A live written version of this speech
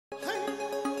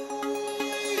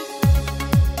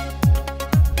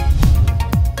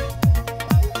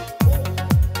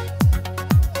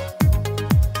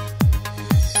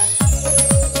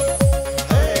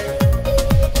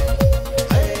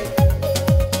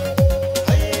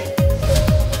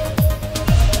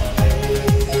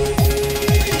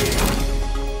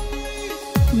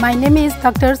My name is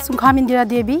Dr. Sungkham Indira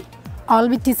Devi. I'll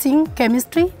be teaching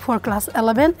chemistry for class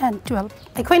 11 and 12.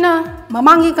 Aikoina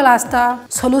mamangi class ta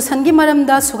solution gi maram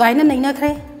da sugaina naina khre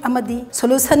amadi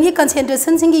solution gi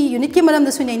concentration singi unit gi maram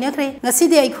da su naina khre ngasi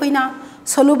de aikoina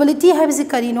solubility habisi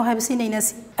karino habisi naina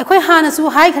si aikoi hana su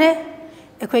hai khre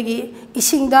aikoi gi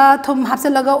ising da thum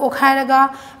hapsalaga okhairaga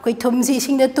koi thum si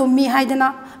ising da tummi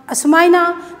haidana asumaina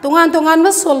tongan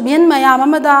ma solvent mayam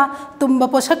amada tumba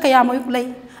posak kaya moi play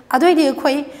adoi de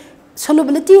aikoi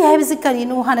solubility habisi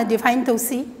karino hana define to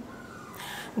see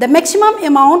the maximum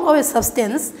amount of a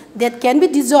substance that can be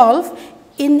dissolved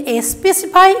in a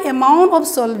specified amount of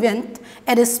solvent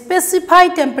at a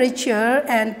specified temperature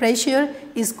and pressure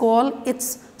is called its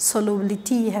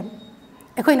solubility.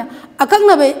 Akoina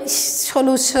akakna ba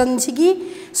solution sigi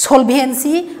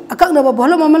solvency akakna ba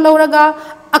volume ama lauraga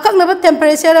akakna ba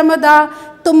temperature amada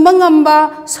tumbangamba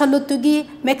solute gi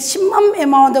maximum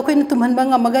amount akoina tumhanba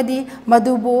ngamagadi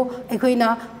madubo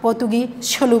akoina potugi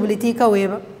solubility ka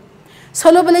weba.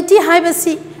 Solubility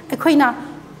haibasi akoina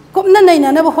kopna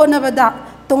naina na hona bada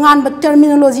tongan ba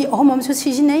terminology ahomam su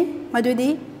sijinai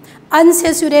madudi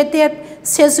unsaturated,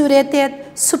 saturated,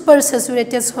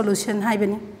 supersaturated solution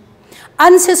haibani.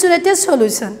 Unsaturated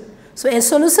solution. So a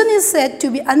solution is said to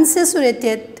be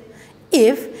unsaturated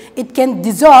if it can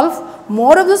dissolve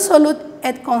more of the solute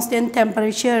at constant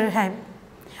temperature.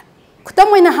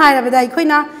 Kutamoina hairabada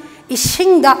akoina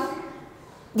isingda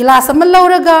glass ama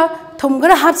lauraga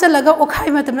tumgra hapsalaga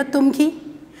okhai matamna tumki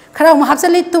khara mu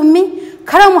hapsale tummi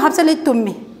khara mu hapsale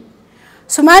tummi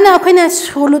sumana akoina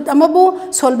solute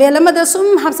amabu solvent amada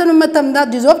sum hapsanu matamda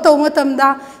dissolve taw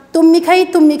matamda tummi khai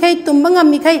tumbanga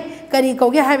mi khai kari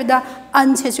koge haibada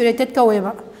unsaturated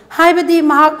kaweba haibadi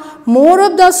mahak more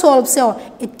of the solvent cell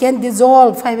it can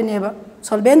dissolve haibaneba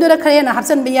solvent dura khare na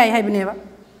hapsan bi yai haibaneba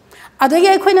adagi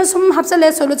akoina sum hapsale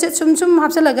solute sum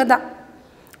hapsalaga da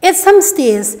at some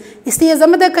stage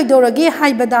amada kaidoragi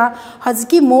haibada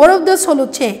hazki more of the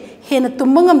solute hena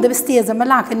tumbangam the stage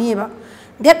amalakaniba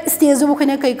that stage of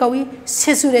kana kai kawi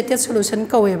saturated solution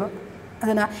kaweba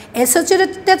adana a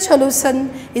saturated solution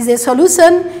is a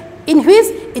solution in which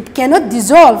it cannot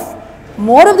dissolve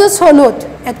more of the solute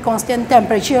at constant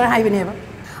temperature haibaneba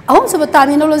ahom sab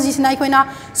terminology sinai koina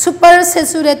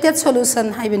supersaturated solution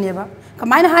haibaneba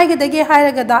kamaina haigedage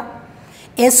hairagada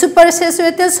a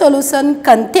supersaturated solution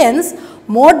contains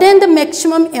more than the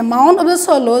maximum amount of the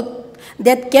solute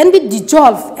that can be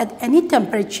dissolved at any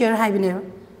temperature.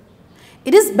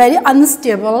 It is very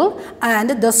unstable and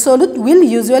the solute will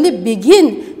usually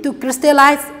begin to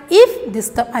crystallize if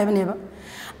disturbed.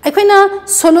 Aikoina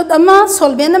solute ama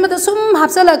solvent ama sum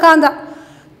hapsala kanda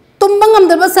tumbangam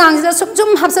daba sangida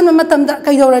sum hapsan matamda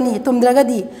kaidorani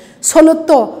tumdragadi solute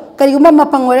to kariguma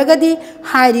mapangoragadi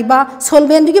hairiba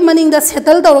solvent gi maning da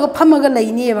settle tawraga phamaga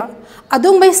laineba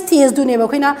adung by stage du neba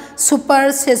khoina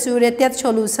supersaturated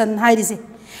solution hairisi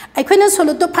aikoina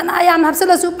solute to phanayam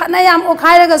hapsala su phanayam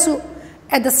okhairaga su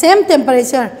at the same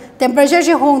temperature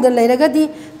she hong the lairagadi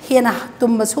hena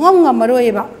tumba sungam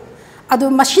ngamaroeba adu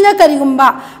machine karigumba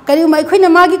aikoina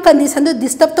magi condition do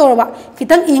disturb tawraba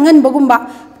kitang ingan bagumba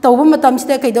tawba matam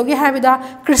sida kaidogi haibida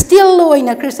crystal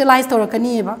oina crystallize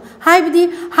tawrakaniba haibidi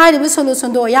hairiba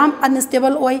solution do yam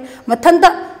unstable oi mathanda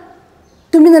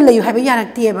tumina layu haiba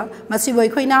yaraktieba masibo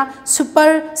aikoina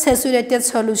supersaturated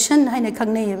solution haina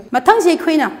khangneiba mathang se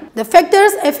aikoina the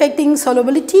factors affecting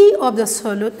solubility of the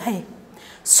solute hai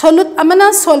solute amana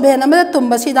solvent amada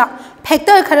tumba sida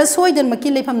factor khara soidan maki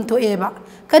lepham to eba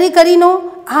kari no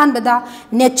ahanbada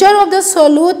nature of the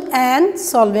solute and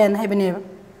solvent haibaneba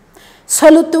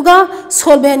solute tuga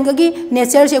solvent gi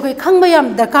nature se khoi khangba yam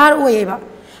dakar oeba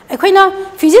aikoina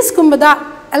physics kumbada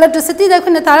electricity da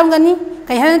khona taram gani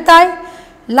kai han tai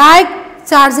like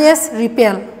charges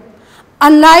repel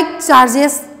unlike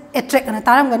charges attract ana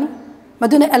taram gani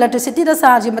maduna electricity da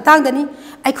charge matang dani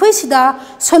aikoi sida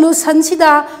solution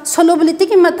sida solubility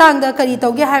ki matang da kari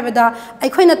toge haibada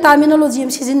aikoina terminology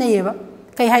am sijinayeba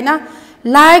kai haina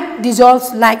like dissolves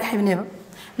like haibneba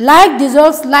like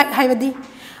dissolves like haibadi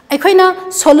aikoina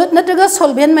solute natraga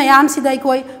solvent mayam sida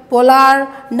aikoi polar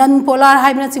non polar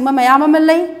haibna chingma mayam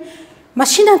amalai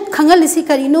machine khangalisi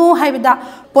karino haibada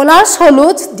polar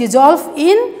solutes dissolve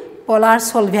in polar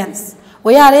solvents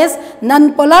whereas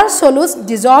non-polar solutes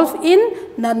dissolve in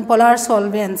non-polar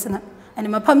solvents. And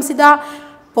mafam sida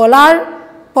polar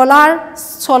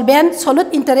solvent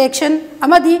solute interaction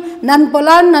amadi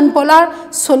non-polar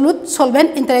solute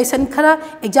solvent interaction khara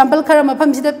example khara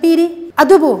mafam sida piri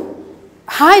adubu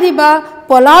hairiba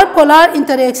polar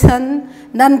interaction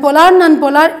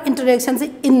non-polar interaction se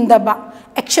indaba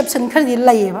exception khari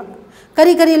layeba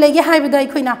kari lagi haibada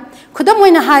aikoina khudam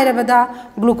oina hairabada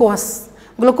glucose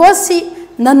glucose C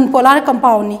non polar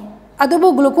compound नि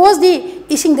अदुबो glucose the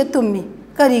इसिंग the तुम्मी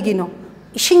करिगिनो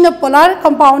इसिंग न polar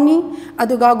compound नि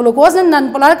अदुगा glucose न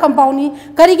non polar compound नि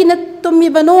करिगिन तुम्मी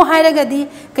बनो हायरगदी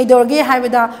कैदोरगे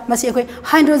हायबदा मसी अखोय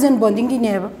hydrogen bonding दी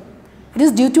नेबा it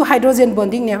is due to hydrogen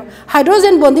bonding ne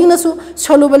hydrogen bonding na su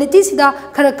solubility sida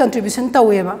khara contribution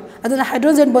taweba aduna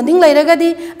hydrogen bonding lairaga di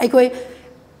aikoi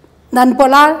non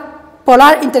polar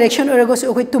polar interaction orago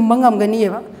su akoi tummangam gani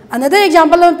eba another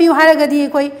example of piu haraga di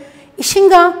akoi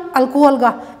isinga alcohol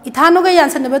ga ethano ga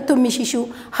yansan ba tummi shishu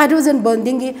hydrogen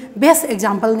bonding gi best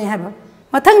example ne haba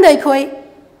mathang dai khoi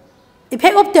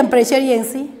effect of temperature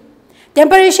yengsi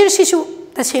temperature shishu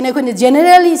ta sene khoi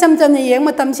generally samtam ne yeng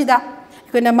matam sida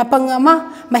कोना मपंग अमा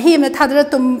मही में थादर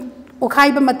तुम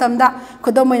उखाइब मतमदा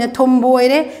खुदो Moina थुम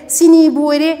बोइरे सिनी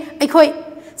बोइरे अखोय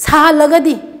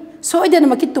सालगदी सोइदन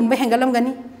मकी तुम हेंगलम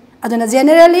Ghani अदुना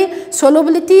generally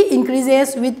solubility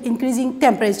increases with increasing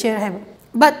temperature have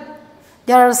but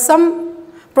there are some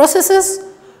processes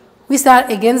which are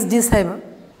against this have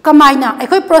kamaina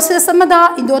अखोय process amada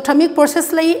endothermic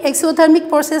process lay exothermic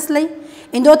process lay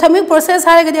endothermic process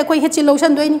haragadi अखोय hit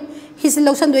lotion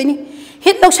दोइनी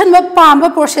heat lotion ba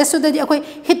pamba process so that akoi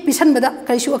heat pisan bada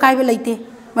kaisu akai ba laite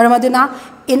maramaduna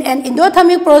in an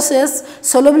endothermic process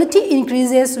solubility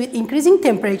increases with increasing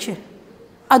temperature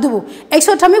adubu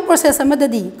exothermic process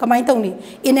amadadi kamai tawni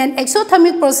in an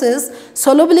exothermic process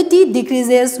solubility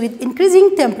decreases with increasing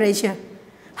temperature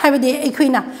haibadi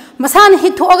akoina masan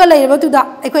heat thoga lairaba tuda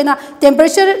akoina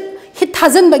temperature heat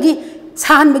thajan bagi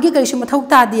sahan bagi kaisu mathau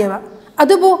ta dieba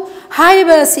adubu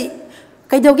haiba si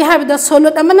कैदोगे हाबदा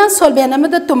सोलूट Amna solvent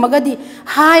अमदा तुमगदी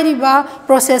हाइरिबा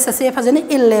process असे फजने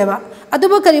इल्लेबा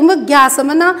अदुबो करिम gas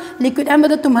अमना liquid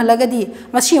अमदा तुमहलगदी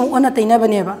मसी ओना तैना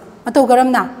बनेबा मतौ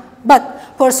गरमना but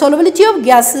for solubility of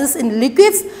gases in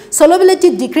liquids solubility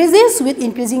decreases with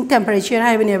increasing temperature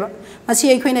हाइबनेबा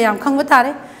मसी अखोइना याम खंगबा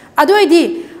तारे अदोइदी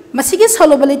मसीगी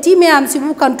solubility ma'am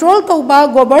सिबु control तौबा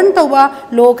govern तौबा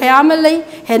लो खयाम लै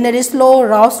हेनरीस लो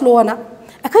Rouse लो ना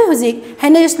अखोइ हुजिक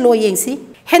हेनरीस लो येंसी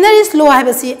Henry's law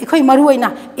habasi ekhoi maruina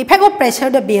effect of pressure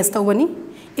the base tawani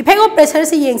effect of pressure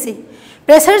si yengsi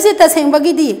pressure si taseng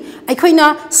bagi di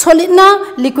ekhoina solid na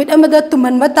liquid amada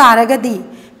tumanba taraga di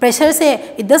pressure se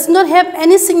it does not have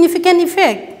any significant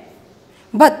effect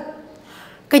but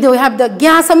kaido have the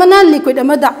gas amana liquid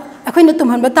amada ekhoina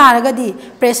tumanba taraga di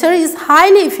pressure is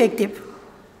highly effective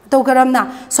to karamna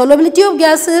solubility of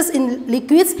gases in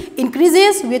liquids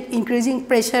increases with increasing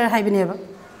pressure haibineba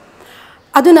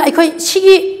aduna ekhoi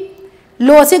sigi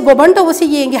law se govern to se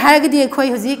yengi haragadi ekhoi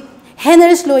huji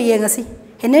Henry's law yengasi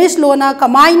Henry's law na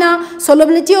kamaina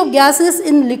solubility of gases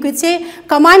in liquid se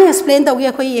kamaina explain to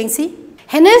ekhoi yengsi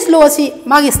Henry's law si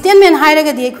magi statement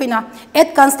haragadi ekhoina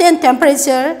at constant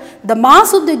temperature the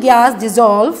mass of the gas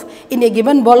dissolve in a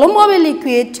given volume of a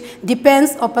liquid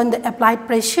depends upon the applied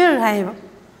pressure haiba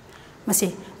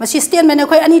masi statement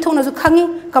ekhoi ani thona ju khangi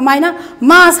kamaina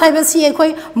mass haiba si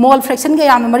ekhoi mole fraction ga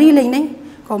yam mari leinai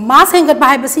mass hengat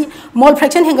ba haibasi mole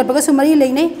fraction hengat ba su mari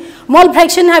leinai mole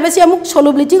fraction haibasi amuk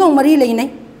solubility gong mari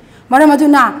leinai maram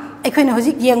aduna ekhoina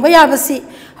hojik yengba yabasi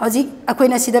hojik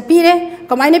akoina sida pire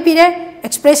kamaina pire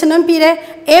expression am pire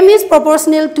m is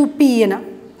proportional to p na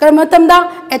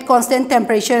karmatamda at constant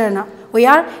temperature na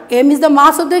where m is the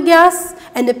mass of the gas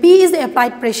and the p is the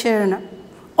applied pressure na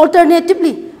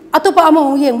alternatively atopa ama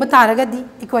yengba taragadi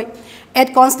ekoi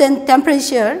at constant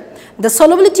temperature the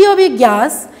solubility of a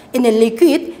gas in a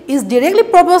liquid is directly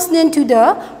proportional to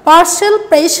the partial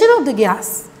pressure of the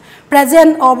gas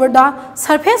present over the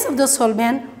surface of the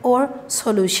solvent or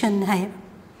solution.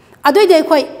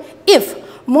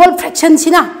 If mole fraction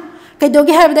sina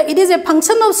it is a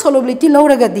function of solubility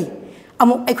lowragadi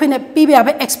amu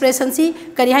PB expression si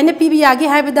kari haina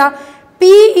PB P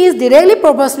is directly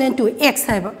proportional to X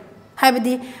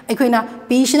habadi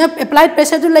P sina applied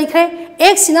pressure to like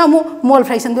X sina mole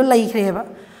fraction to like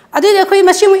Adu the koi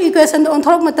machine equation on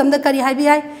top matam da kari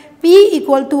hai P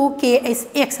equal to K is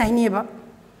X hai neba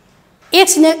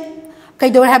X ne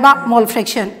kaidor haba mole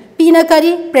fraction P na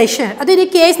kari pressure adu the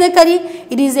K is na kari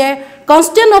it is a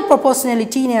constant of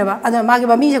proportionality neba adu magi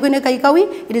ba mi koi na kai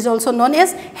kawi it is also known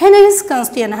as Henry's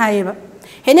constant haiba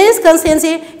Henry's constant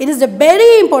say it is a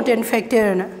very important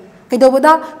factor na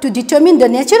kaidoboda to determine the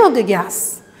nature of the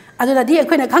gas adu da di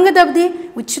koi na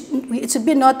khangadabdi which it should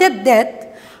be noted that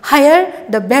higher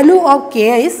the value of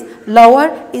K is,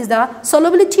 lower is the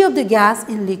solubility of the gas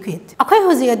in liquid. Akwai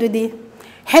hoji adudi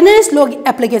Henry's law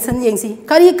application yengsi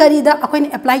kari da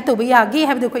akwai apply to ba yagi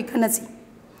have the koi khanasi.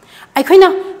 Akwai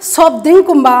na soft drink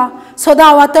kumba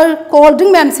soda water cold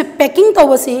drink ma'am se packing to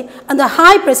wasi and the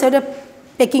high pressure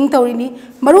packing to rini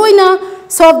maruina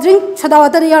soft drink soda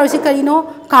water ya rosi karino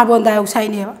carbon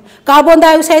dioxide ne ba carbon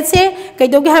dioxide se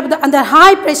kaido ge habda under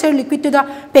high pressure liquid to the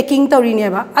packing tori ne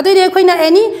ba adu de khoina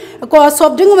any ko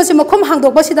soft drink ma se makhom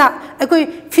hangdok ba sida akoi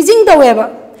fizzing to we ba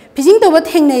fizzing to ba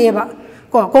theng ne ba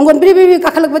ko kongon bri bri ka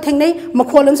khalak ba theng nei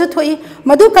makholam se thoi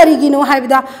madu kari gi no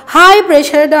habda high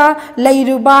pressure da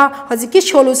leiruba hojiki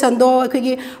solution do akoi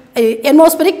gi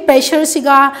atmospheric pressure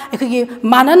siga akoi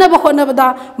manana ba khona ba da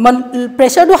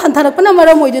pressure do hanthara pana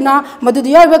mara moiduna madu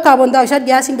ya ba carbon dioxide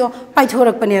gas sing do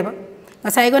paithorak pane ba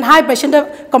ngasai gon high pressure da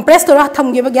compress to ra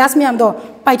tham ge ba gas miam do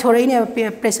paithorai ne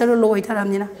pressure low itharam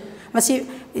ni na masi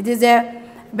it is a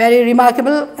very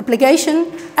remarkable application.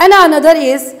 And another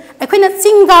is akoina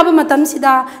singa ba matam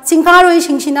sida singkaroi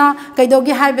singsina kaido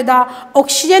gi haibada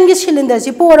oxygen gi cylinder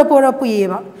si pora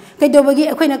puyeba kaido bagi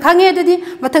akoina khange dadi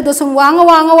mathak do sum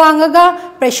wanga ga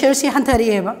pressure si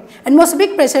hantharieba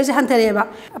atmospheric pressure si hantharieba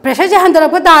pressure si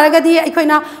hantarapa daraga di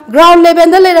akoina ground level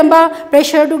da leramba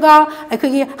pressure duga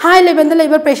akogi high level da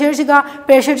level pressure si ga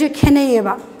pressure si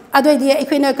kheneieba adoi di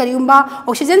akoina kariumba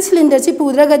oxygen cylinder si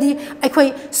pudragadi akoi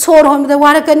sor homda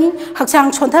warakani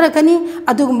hakchang chontharakani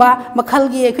adugumba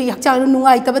makhalgi akoi hakchang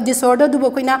nungai taba disorder du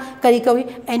bokoina kari kawi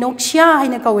anoxia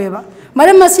haina kaweba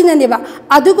maram masina neba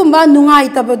adugumba nungai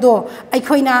taba do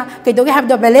akoina kaidoge have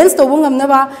the balance to bungam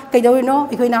naba kaidowino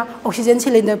akoina oxygen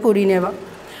cylinder puri neba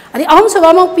adi ahum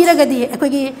saba mong piragadi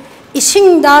akogi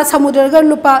ising da samudra ga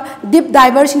lupa deep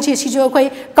diver sing si jo koi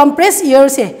compressed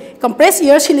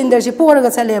air cylinder si pora ga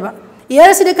chaleba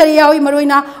air si de kari yawi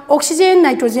maroina oxygen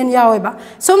nitrogen yawi ba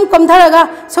som komthara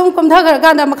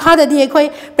ga da makha da di koi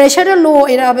pressure low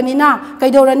era bani na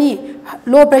kaidorani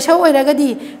low pressure oira ga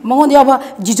di mangon ya ba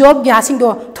jijob gas sing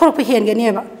do thorp hen ga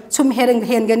ne ba sum hereng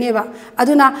hen ga ne ba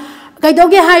aduna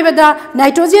kaidoge haiba da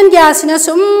nitrogen gas na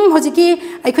sum hojiki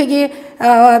aikoi gi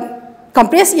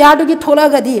compressed air do gi thola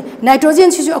ga di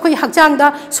nitrogen si ju akoi hakchang da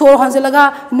sor honjelaga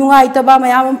nungai taba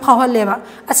mayam phawal leba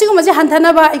asigu maje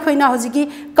hanthana ba akoi na hojiki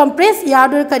compressed air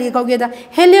do kari ko ge da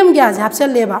helium gas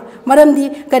hapsel leba maram di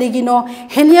kari gi no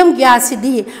helium gas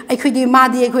di akoi di ma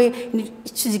di akoi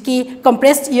hojiki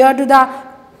compressed air do da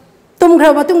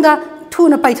tumghra matung da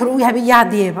thuna paithoru ha bi ya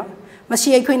deba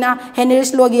masi akoi na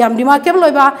Henry's law gi yam remarkable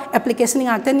loiba application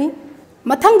ngakani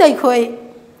mathang dai khoi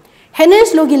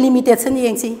Henry's law gi limitation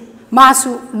yengsi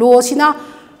masu law sina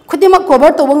khudima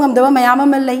cover to bangam da mayam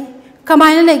ma lei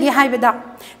kamaina legi haibada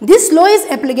this law is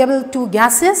applicable to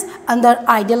gases under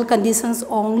ideal conditions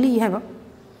only have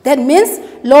that means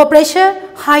low pressure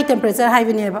high temperature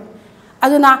haibineba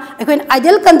aduna akoi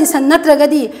ideal condition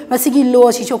natragadi masigi law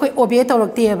si chokoi obey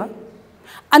tawrakte ba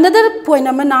another point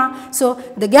amana so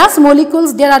the gas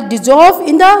molecules that are dissolved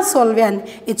in the solvent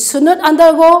it should not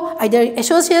undergo either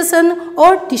association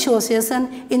or dissociation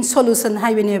in solution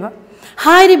haibineba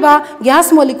high riba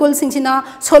gas molecules singchina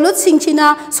solute singchina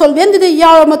solvent de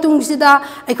yaw matung sida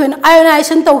aikoi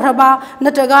ionization tawhraba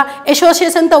natraga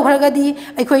association tawhraga di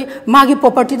aikoi magi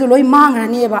property do loi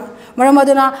mangrani ba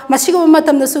maramaduna masigo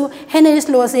matam dasu Henry's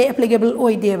law se applicable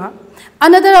oideba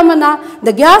another amana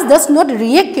the gas does not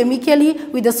react chemically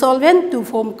with the solvent to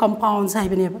form compounds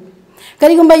haibineba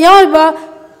karigumba yawba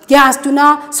gas tuna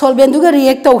solvent duga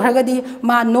react tawhragadi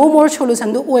ma no more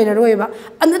solution do oiraroiba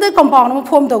another compound ma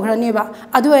form tawhrani ba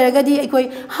adu oiragadi aikoi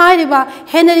hairiba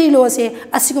Henry law se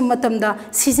asigum matamda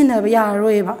seasonaba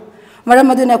yaroiba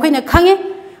maram aduna koina khange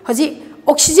hoji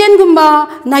oxygen gumba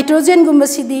nitrogen gumba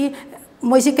sidi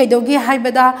moise kaidogi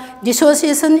haibada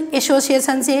dissociation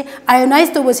association se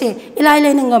ionize to se ilai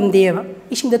laina ngamdeba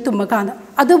ising da tumakana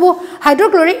adubu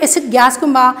hydrochloric acid gas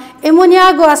kumba ammonia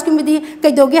gas kumdi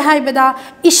kaidogi haibada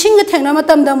ising thengna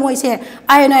matam da moise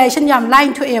ionization yam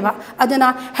line to eba aduna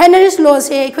Henry's law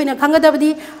se koina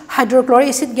khangadabdi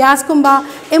hydrochloric acid gas kumba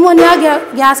ammonia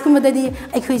gas kumda di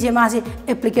aikoi je ma se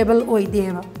applicable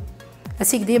oideba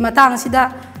asigdi matang sida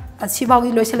Sibagi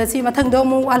loisalasi mathang do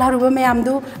mu alharuba mayam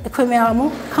do ekhoi mayam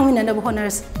mu khangmina na bu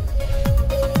honors